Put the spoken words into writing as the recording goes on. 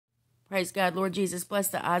Praise God. Lord Jesus, bless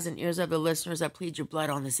the eyes and ears of the listeners. I plead your blood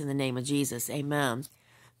on this in the name of Jesus. Amen.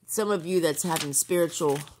 Some of you that's having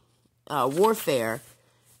spiritual warfare,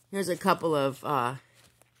 here's a couple of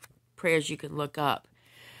prayers you can look up.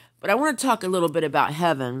 But I want to talk a little bit about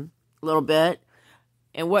heaven, a little bit,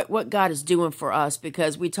 and what God is doing for us,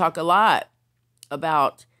 because we talk a lot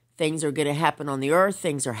about things are going to happen on the earth.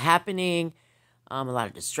 Things are happening. A lot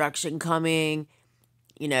of destruction coming.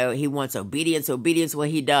 You know, he wants obedience. Obedience, well,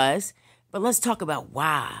 he does. But let's talk about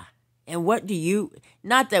why. And what do you,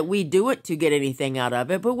 not that we do it to get anything out of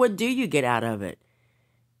it, but what do you get out of it?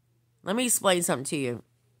 Let me explain something to you.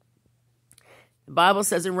 The Bible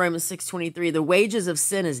says in Romans 6:23, the wages of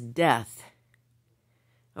sin is death.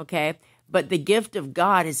 Okay? But the gift of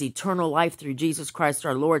God is eternal life through Jesus Christ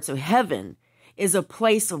our Lord. So heaven is a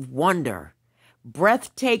place of wonder,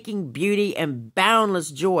 breathtaking beauty, and boundless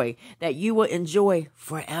joy that you will enjoy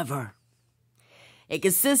forever. It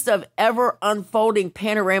consists of ever-unfolding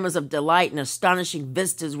panoramas of delight and astonishing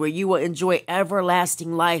vistas where you will enjoy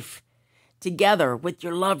everlasting life together with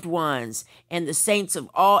your loved ones and the saints of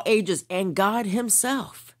all ages and God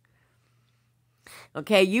himself.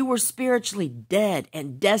 Okay, you were spiritually dead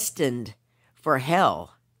and destined for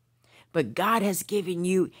hell, but God has given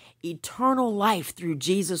you eternal life through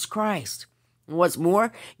Jesus Christ. And what's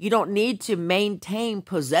more, you don't need to maintain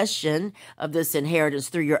possession of this inheritance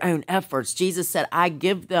through your own efforts. Jesus said, I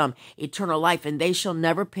give them eternal life, and they shall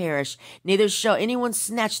never perish. Neither shall anyone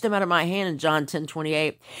snatch them out of my hand in John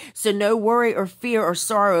 10:28. So no worry or fear or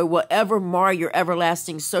sorrow will ever mar your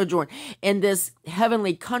everlasting sojourn in this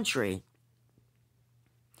heavenly country.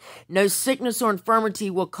 No sickness or infirmity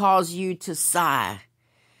will cause you to sigh.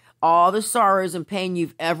 All the sorrows and pain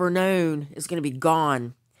you've ever known is going to be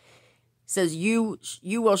gone. It says you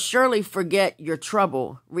will surely forget your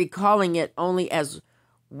trouble, recalling it only as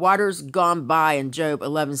waters gone by in Job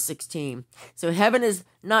 11:16. So heaven is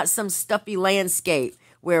not some stuffy landscape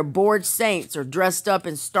where bored saints are dressed up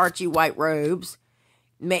in starchy white robes,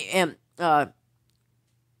 making a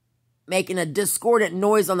discordant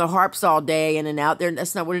noise on the harps all day in and out there.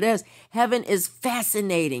 That's not what it is. Heaven is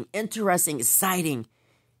fascinating, interesting, exciting,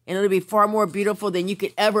 and it'll be far more beautiful than you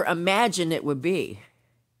could ever imagine it would be.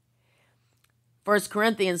 1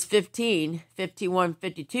 Corinthians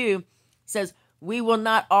 15:51-52 says, we will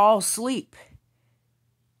not all sleep.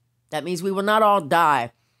 That means we will not all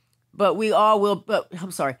die, but we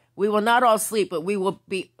will not all sleep, but we will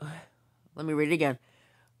be, let me read it again.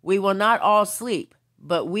 We will not all sleep,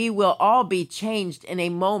 but we will all be changed in a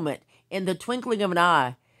moment, in the twinkling of an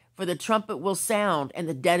eye. For the trumpet will sound, and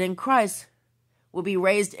the dead in Christ will be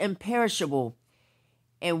raised imperishable,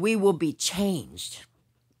 and we will be changed.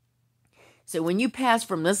 So when you pass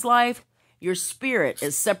from this life, your spirit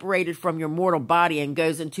is separated from your mortal body and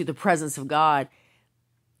goes into the presence of God.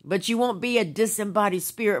 But you won't be a disembodied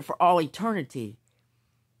spirit for all eternity.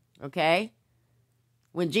 Okay?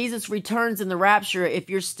 When Jesus returns in the rapture, if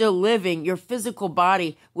you're still living, your physical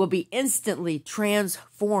body will be instantly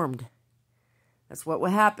transformed. That's what will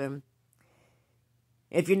happen.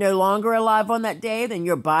 If you're no longer alive on that day, then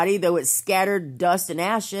your body, though it's scattered dust and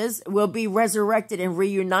ashes, will be resurrected and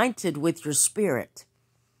reunited with your spirit.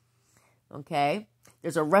 Okay?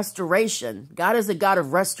 There's a restoration. God is a God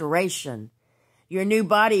of restoration. Your new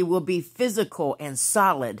body will be physical and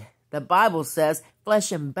solid. The Bible says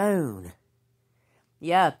flesh and bone.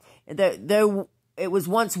 Yeah, though it was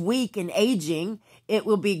once weak and aging, it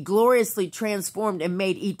will be gloriously transformed and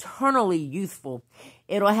made eternally youthful.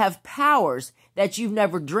 It'll have powers that you've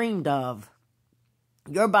never dreamed of.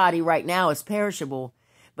 Your body right now is perishable,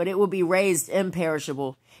 but it will be raised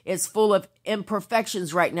imperishable. It's full of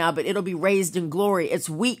imperfections right now, but it'll be raised in glory. It's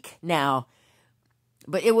weak now,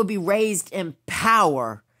 but it will be raised in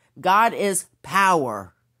power. God is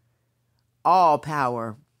power, all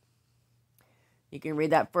power. You can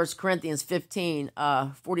read that 1 Corinthians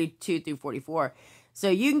 15:42-44. So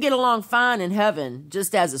you can get along fine in heaven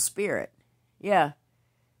just as a spirit. Yeah.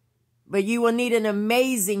 But you will need an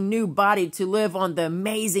amazing new body to live on the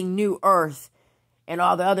amazing new earth and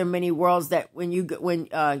all the other many worlds that you're going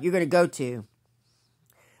to go to.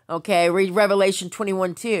 Okay, read Revelation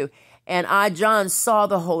 21:2. And I, John, saw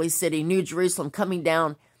the holy city, New Jerusalem, coming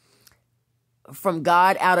down from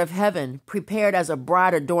God out of heaven, prepared as a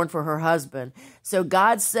bride adorned for her husband. So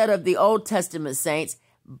God said of the Old Testament saints,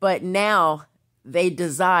 but now they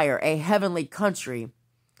desire a heavenly country.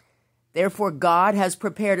 Therefore God has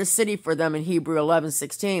prepared a city for them in Hebrews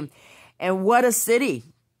 11:16. And what a city!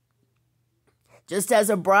 Just as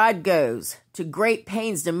a bride goes to great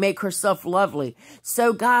pains to make herself lovely,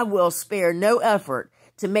 so God will spare no effort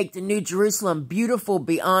to make the New Jerusalem beautiful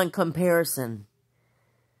beyond comparison.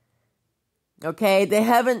 Okay, the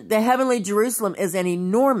heavenly Jerusalem is an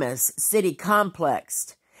enormous city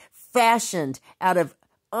complex fashioned out of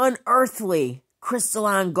unearthly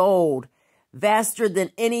crystalline gold, vaster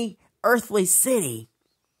than any earthly city.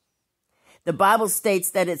 The Bible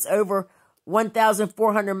states that it's over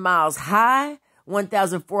 1,400 miles high,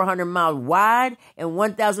 1,400 miles wide, and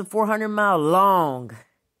 1,400 miles long.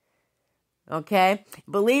 Okay,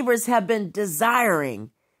 believers have been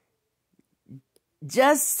desiring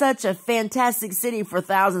just such a fantastic city for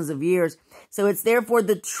thousands of years. So it's therefore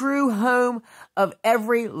the true home of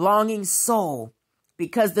every longing soul,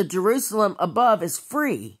 because the Jerusalem above is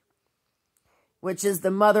free, which is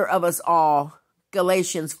the mother of us all.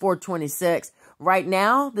 Galatians 4:26. Right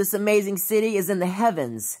now, this amazing city is in the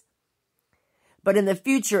heavens, but in the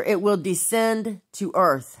future, it will descend to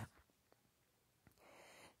earth.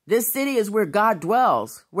 This city is where God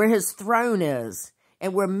dwells, where his throne is,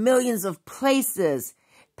 and where millions of places,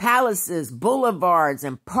 palaces, boulevards,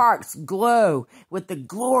 and parks glow with the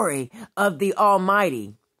glory of the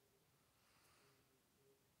Almighty.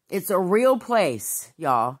 It's a real place,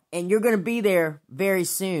 y'all, and you're going to be there very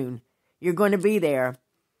soon. You're going to be there.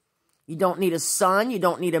 You don't need a sun. You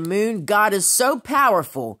don't need a moon. God is so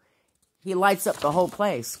powerful, he lights up the whole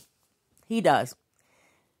place. He does.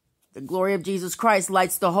 The glory of Jesus Christ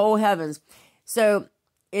lights the whole heavens. So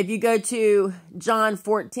if you go to John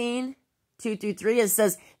 14:2-3, it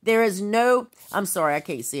says, there is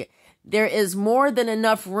more than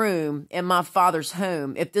enough room in my Father's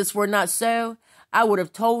home. If this were not so, I would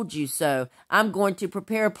have told you so. I'm going to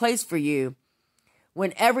prepare a place for you.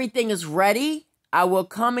 When everything is ready, I will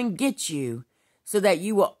come and get you so that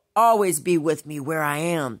you will always be with me where I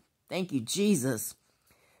am. Thank you, Jesus.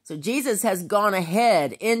 So Jesus has gone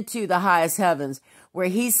ahead into the highest heavens, where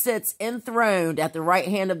he sits enthroned at the right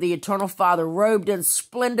hand of the eternal Father, robed in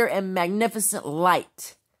splendor and magnificent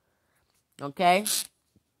light. Okay?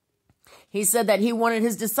 He said that he wanted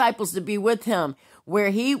his disciples to be with him where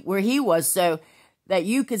he was, so that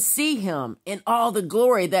you could see him in all the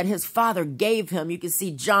glory that his Father gave him. You can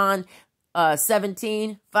see John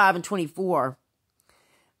 17:5-24.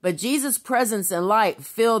 But Jesus' presence and light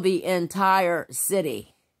fill the entire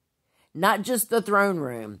city, not just the throne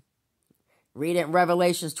room. Read it in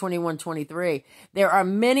Revelations 21:23. There are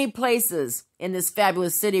many places in this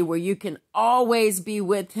fabulous city where you can always be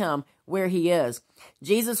with him where he is.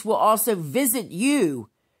 Jesus will also visit you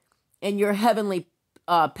in your heavenly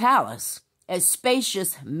palace, a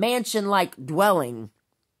spacious mansion-like dwelling.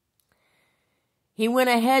 He went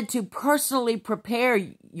ahead to personally prepare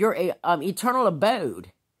your eternal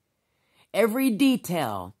abode. Every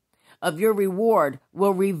detail of your reward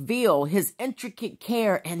will reveal his intricate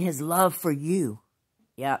care and his love for you.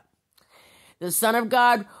 Yep. The Son of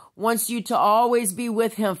God wants you to always be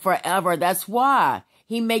with him forever. That's why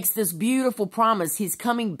he makes this beautiful promise. He's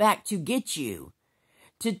coming back to get you,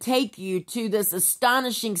 to take you to this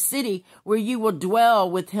astonishing city where you will dwell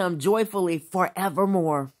with him joyfully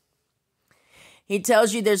forevermore. He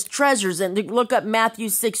tells you there's treasures, and look up Matthew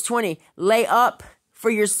 6:20. Lay up for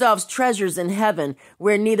yourselves treasures in heaven,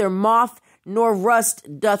 where neither moth nor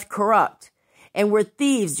rust doth corrupt, and where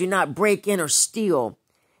thieves do not break in or steal.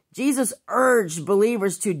 Jesus urged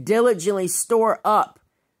believers to diligently store up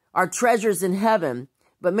our treasures in heaven,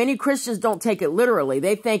 but many Christians don't take it literally.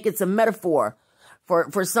 They think it's a metaphor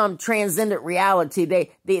for some transcendent reality. They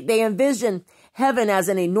envision heaven as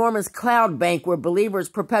an enormous cloud bank where believers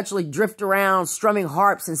perpetually drift around, strumming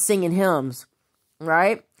harps and singing hymns,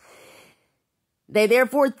 right? They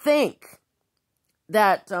therefore think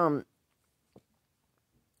that the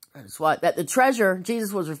treasure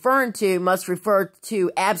Jesus was referring to must refer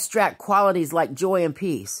to abstract qualities like joy and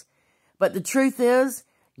peace. But the truth is,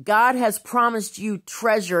 God has promised you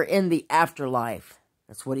treasure in the afterlife.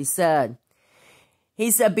 That's what he said.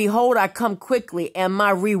 He said, behold, I come quickly, and my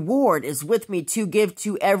reward is with me to give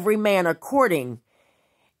to every man according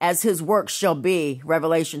as his work shall be.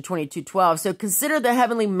 Revelation 22:12. So consider the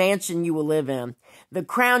heavenly mansion you will live in, the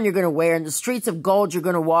crown you're going to wear, and the streets of gold you're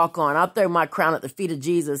going to walk on. I'll throw my crown at the feet of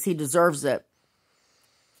Jesus. He deserves it.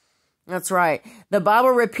 That's right. The Bible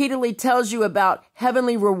repeatedly tells you about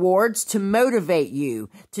heavenly rewards to motivate you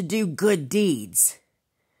to do good deeds.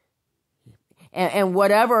 And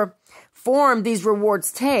whatever form these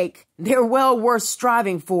rewards take, they're well worth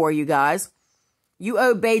striving for, you guys. You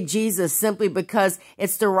obey Jesus simply because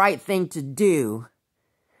it's the right thing to do,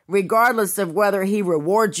 regardless of whether he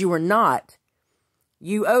rewards you or not.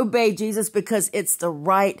 You obey Jesus because it's the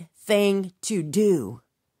right thing to do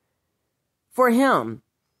for him.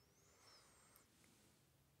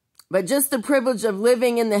 But just the privilege of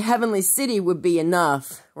living in the heavenly city would be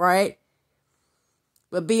enough, right?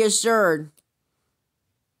 But be assured,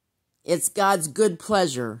 It's God's good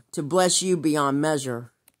pleasure to bless you beyond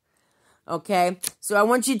measure. Okay? So I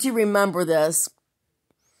want you to remember this.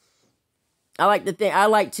 I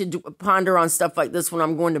like to ponder on stuff like this when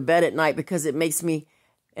I'm going to bed at night because it makes me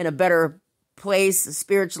in a better place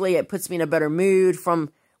spiritually. It puts me in a better mood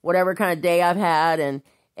from whatever kind of day I've had, and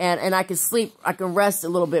I can sleep, I can rest a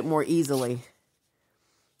little bit more easily.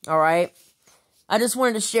 All right? I just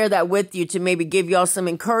wanted to share that with you to maybe give y'all some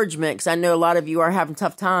encouragement, because I know a lot of you are having a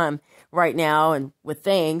tough time right now and with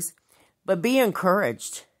things, but be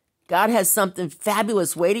encouraged. God has something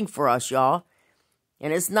fabulous waiting for us, y'all.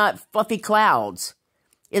 And it's not fluffy clouds.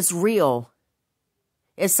 It's real.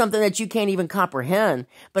 It's something that you can't even comprehend,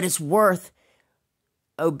 but it's worth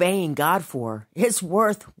obeying God for. It's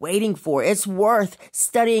worth waiting for. It's worth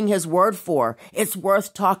studying his word for. It's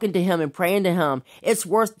worth talking to him and praying to him. It's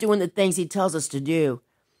worth doing the things he tells us to do.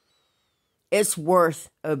 It's worth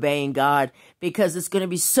obeying God because it's going to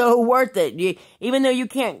be so worth it. Even though you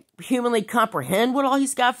can't humanly comprehend what all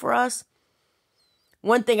he's got for us,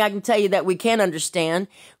 one thing I can tell you that we can understand,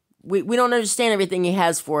 we don't understand everything he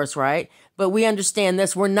has for us, right? But we understand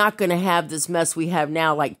this. We're not going to have this mess we have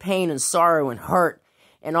now, like pain and sorrow and hurt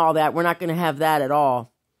and all that. We're not going to have that at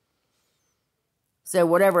all. So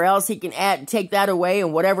whatever else he can add, take that away,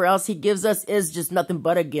 and whatever else he gives us is just nothing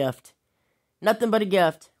but a gift. Nothing but a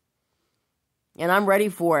gift. And I'm ready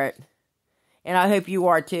for it. And I hope you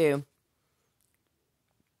are too.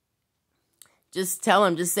 Just tell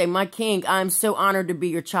him, just say, my King, I'm so honored to be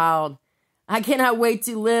your child. I cannot wait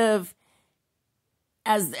to live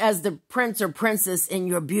as the prince or princess in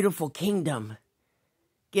your beautiful kingdom.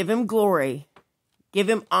 Give him glory. Give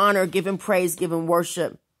him honor. Give him praise. Give him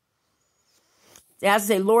worship. I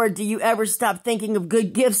say, Lord, do you ever stop thinking of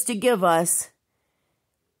good gifts to give us?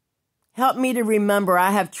 Help me to remember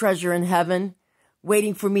I have treasure in heaven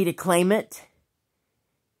waiting for me to claim it.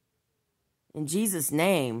 In Jesus'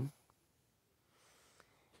 name.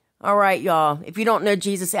 All right, y'all. If you don't know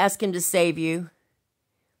Jesus, ask him to save you.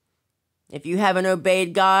 If you haven't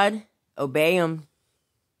obeyed God, obey him.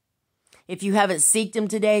 If you haven't seeked him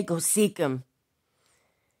today, go seek him.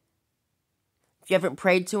 If you haven't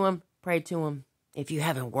prayed to him, pray to him. If you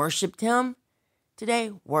haven't worshiped him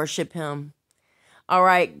today, worship him. All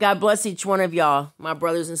right. God bless each one of y'all, my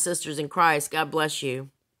brothers and sisters in Christ. God bless you.